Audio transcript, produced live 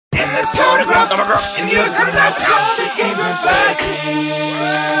Let's go to Grumps. I'm a Grump. And you're Grumps. Let's go. This game Grumps.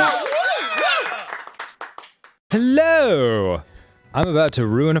 Hello! I'm about to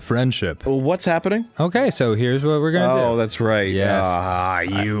ruin a friendship. Well, what's happening? Okay, so here's what we're gonna do. Oh, that's right. Yes. Ah,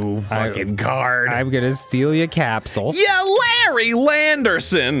 you fucking card. I'm gonna steal your capsule. Yeah, Larry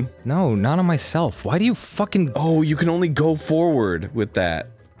Landerson! No, not on myself. Why do you fucking— Oh, you can only go forward with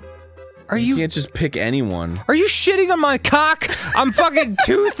that. Are you— You can't just pick anyone. Are you shitting on my cock? I'm fucking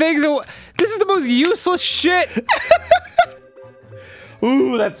two things away. This is the most useless shit!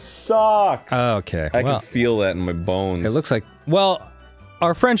 Ooh, that sucks! Okay, I can feel that in my bones. it looks like— well,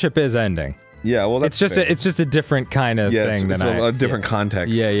 our friendship is ending. Yeah, well that's It's fair. just a different kind of thing it's than a different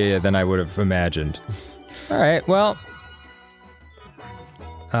context. Yeah, than I would have imagined. Alright, well—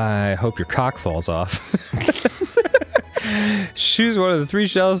 I hope your cock falls off. Choose one of the 3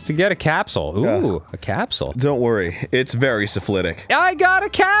 shells to get a capsule. Ooh, a capsule. Don't worry, it's very syphilitic. I got a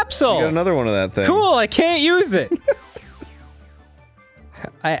capsule! You got another one of that thing. Cool, I can't use it!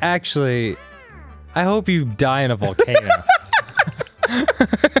 I hope you die in a volcano.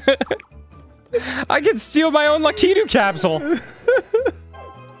 I can steal my own Lakitu capsule! What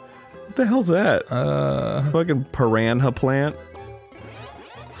the hell's that? Fucking piranha plant?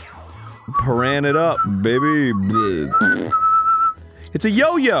 Piran it up, baby. It's a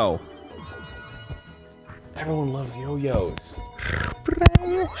yo-yo! Everyone loves yo-yos.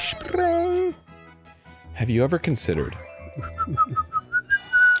 Have you ever considered?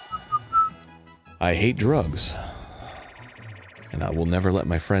 I hate drugs. And I will never let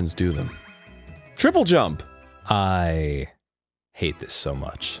my friends do them. Triple jump! I hate this so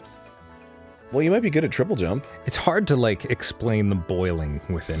much. Well, you might be good at triple jump. It's hard to, like, explain the boiling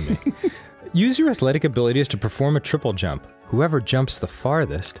within me. Use your athletic abilities to perform a triple jump. Whoever jumps the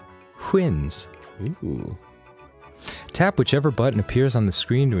farthest wins. Ooh. Tap whichever button appears on the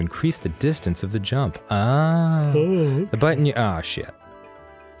screen to increase the distance of the jump. Ah. The button you— oh, shit.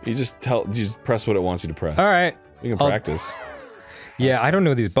 You just press what it wants you to press. Alright. You can practice. Yeah, I don't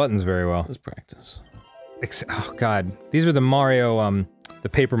know these buttons very well. Let's practice. Oh god. These are the Mario, the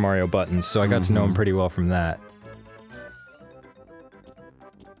Paper Mario buttons, so I got to know them pretty well from that.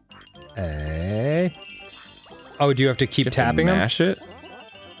 Hey. Oh, do you have to keep tapping them? Mash it?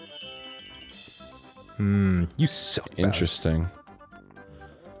 You suck. Interesting.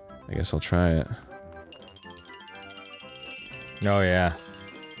 I guess I'll try it. Oh yeah.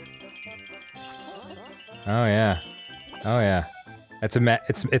 Oh yeah. Oh yeah. That's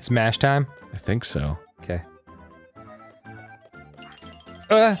it's mash time? I think so. Okay.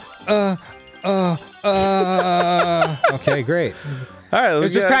 Okay, great. Alright, It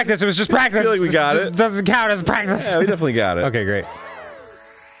was just practice, it was just practice! I feel like we got it. Doesn't count as practice! Yeah, we definitely got it. Okay, great.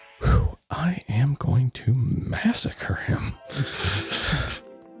 Whew, I am going to massacre him.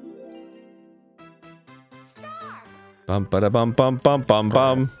 Bum ba da bum bum bum bum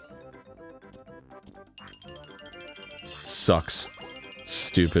bum. Sucks.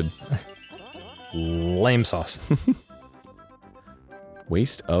 Stupid. Lame sauce.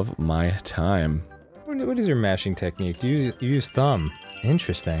 Waste of my time. What is your mashing technique? Do you use thumb?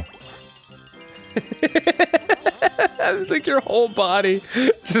 Interesting. Like your whole body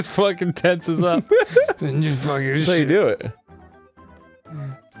just fucking tenses up. And you fucking— That's how you do it.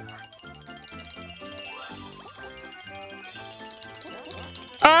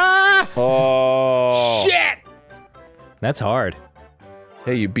 Ah! Oh. Shit! That's hard.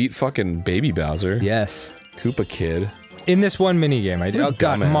 Hey, you beat fucking Baby Bowser. Yes. Koopa Kid. In this one minigame, I did— oh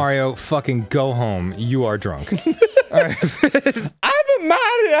god, dumbass. Mario, fucking go home. You are drunk. I'm a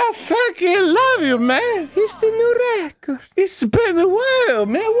Mario, I fucking love you, man. It's the new record. It's been a while,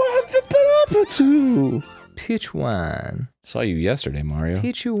 man. What have you been up to? Pitch one. Saw you yesterday, Mario.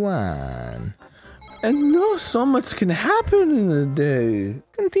 Pitch one. I know so much can happen in a day.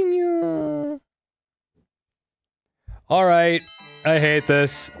 Continue. Alright. I hate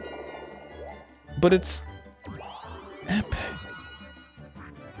this. But it's epic.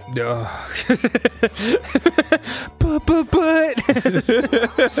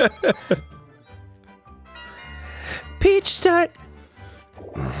 Peach start.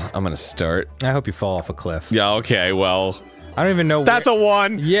 I'm gonna start. I hope you fall off a cliff. Yeah, okay, well. I don't even know That's a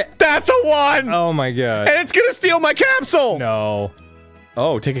 1! Yeah. That's a 1! Oh my god. And it's gonna steal my capsule! No.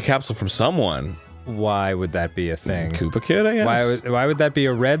 Oh, take a capsule from someone. Why would that be a thing? Koopa Kid, I guess? Why would that be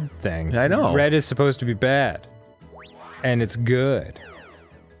a red thing? I know. Red is supposed to be bad. And it's good.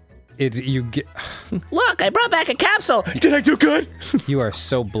 You get— Look, I brought back a capsule! Did I do good? you are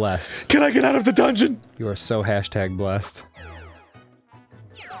so blessed. Can I get out of the dungeon? You are so hashtag blessed.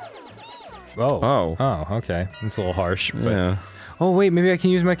 Oh. Oh. Oh, okay. It's a little harsh, but— Yeah. Oh wait, maybe I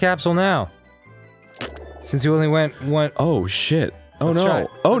can use my capsule now. Since you only went one. Oh shit. Oh Let's no. try it.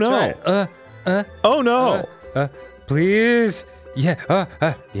 Oh Let's no. try it. Oh no. Please. Yeah.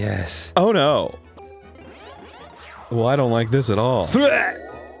 Yes. Oh no. Well, I don't like this at all.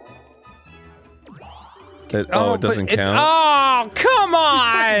 It doesn't count. Oh, come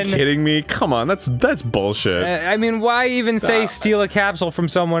on! Kidding me? Come on, that's bullshit. I mean, why even say steal a capsule from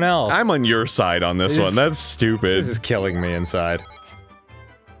someone else? I'm on your side on this one. That's stupid. This is killing me inside.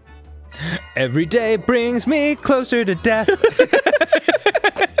 Every day brings me closer to death.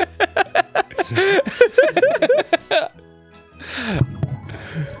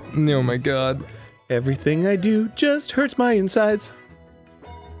 Oh my god. Everything I do just hurts my insides.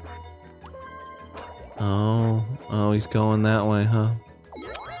 Oh, he's going that way, huh?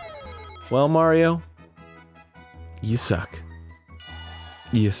 Well, Mario, you suck.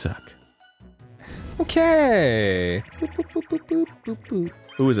 You suck. Okay. Boop, boop, boop, boop, boop, boop, boop.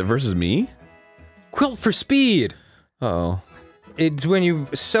 Ooh, is it versus me? Quilt for speed. Uh-oh. It's when you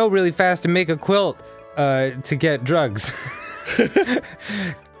sew really fast to make a quilt, to get drugs.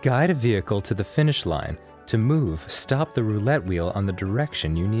 Guide a vehicle to the finish line. To move, stop the roulette wheel on the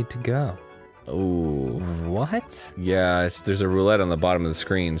direction you need to go. Oh. What? Yeah, there's a roulette on the bottom of the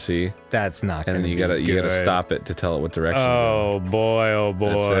screen, see? That's not gonna And then be you gotta good. stop it to tell it what direction to go. Oh boy, oh boy.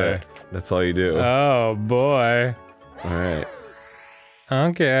 That's it. That's all you do. Oh boy. Alright.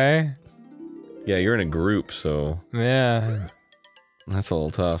 Okay. Yeah, you're in a group, so Yeah. that's a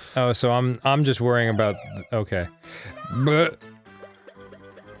little tough. Oh, so I'm just worrying about okay. But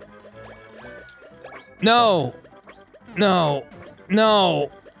no. No.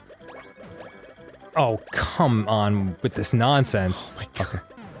 No. Oh, come on with this nonsense. Oh my god. Okay.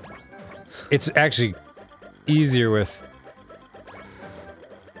 It's actually easier with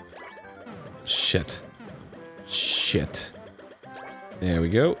Shit. Shit. There we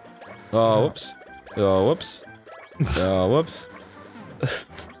go. Oh, whoops. Oh, whoops. Oh, whoops.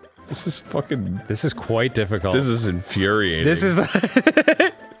 This is fucking... This is quite difficult. This is infuriating. This is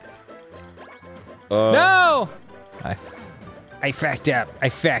No! I fucked up. I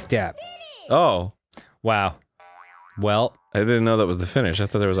fucked up. Oh. Wow. Well, I didn't know that was the finish. I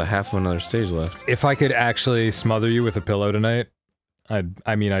thought there was a half of another stage left. if I could actually smother you with a pillow tonight, I'd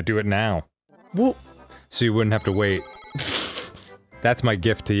do it now. Well, So you wouldn't have to wait. That's my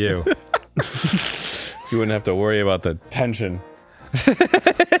gift to you. you wouldn't have to worry about the tension.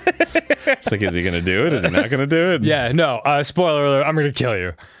 It's like, is he gonna do it? Is he not gonna do it? Yeah, no, spoiler alert, I'm gonna kill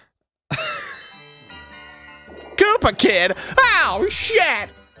you. Koopa Kid! Oh, shit!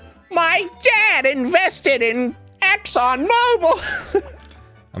 My dad invested in Exxon Mobil!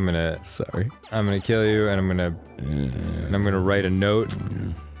 I'm gonna Sorry. kill you, and I'm gonna write a note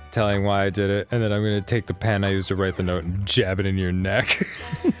telling why I did it, and then I'm gonna take the pen I used to write the note and jab it into your neck.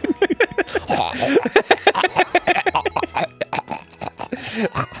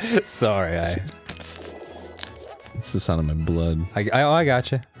 Sorry, It's the sound of my blood. I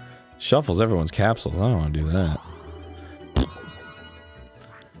gotcha. Shuffles everyone's capsules. I don't want to do that.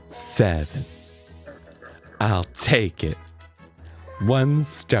 7. I'll take it. 1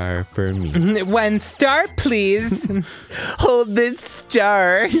 star for me. 1 star, please. Hold this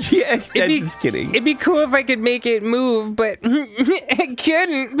star. Yeah, It'd be cool if I could make it move, but I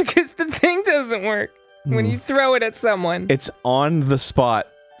couldn't because the thing doesn't work when you throw it at someone. It's on the spot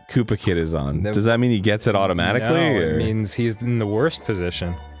Koopa Kid is on. Does that mean he gets it automatically? No, or? it means he's in the worst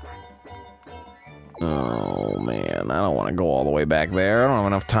position. Oh man, I don't want to go all the way back there. I don't have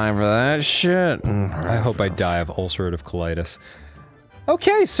enough time for that shit. I hope I die of ulcerative colitis.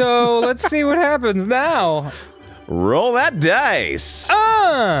 Okay, so let's see what happens now. Roll that dice.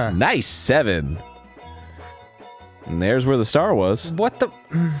 Nice 7. And there's where the star was. What the?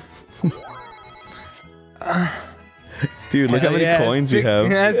 Dude, look how many coins you have.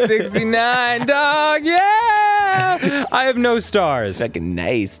 That's 69, dog. Yeah! I have no stars. Fucking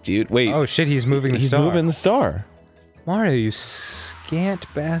nice, dude. Wait. Oh shit, he's moving the he's star. moving the star. Mario, you scant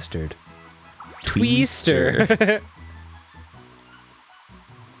bastard. Tweester.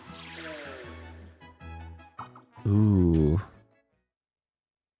 Ooh.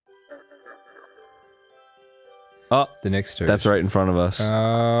 Oh, The next star. that's right in front of us.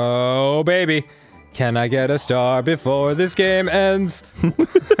 Oh, baby. Can I get a star before this game ends?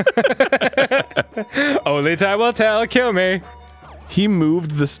 Only time will tell, kill me. He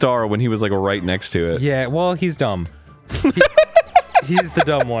moved the star when he was like right next to it. Yeah, well, he's dumb. He's the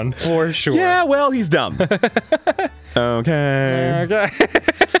dumb one, for sure. Yeah, well, he's dumb. Okay. Okay.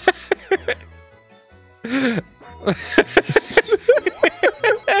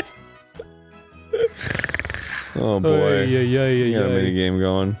 Oh boy. You Got a mini game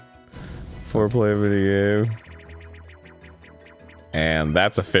going. 4-player video game. And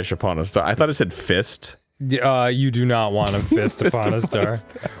that's a fish upon a star. I thought it said fist. You do not want a fist upon a star.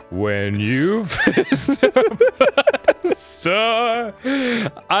 When you fist upon a star,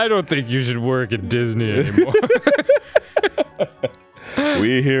 I don't think you should work at Disney anymore.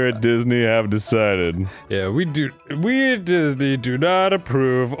 We here at Disney have decided. Yeah, we at Disney do not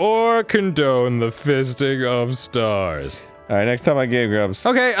approve or condone the fisting of stars. All right, next time on GameGrumps.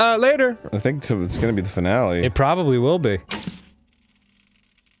 Okay, later. I think it's gonna be the finale. It probably will be.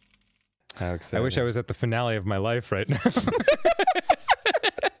 How exciting. I wish I was at the finale of my life right now.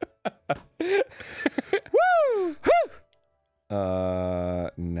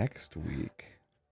 Next week.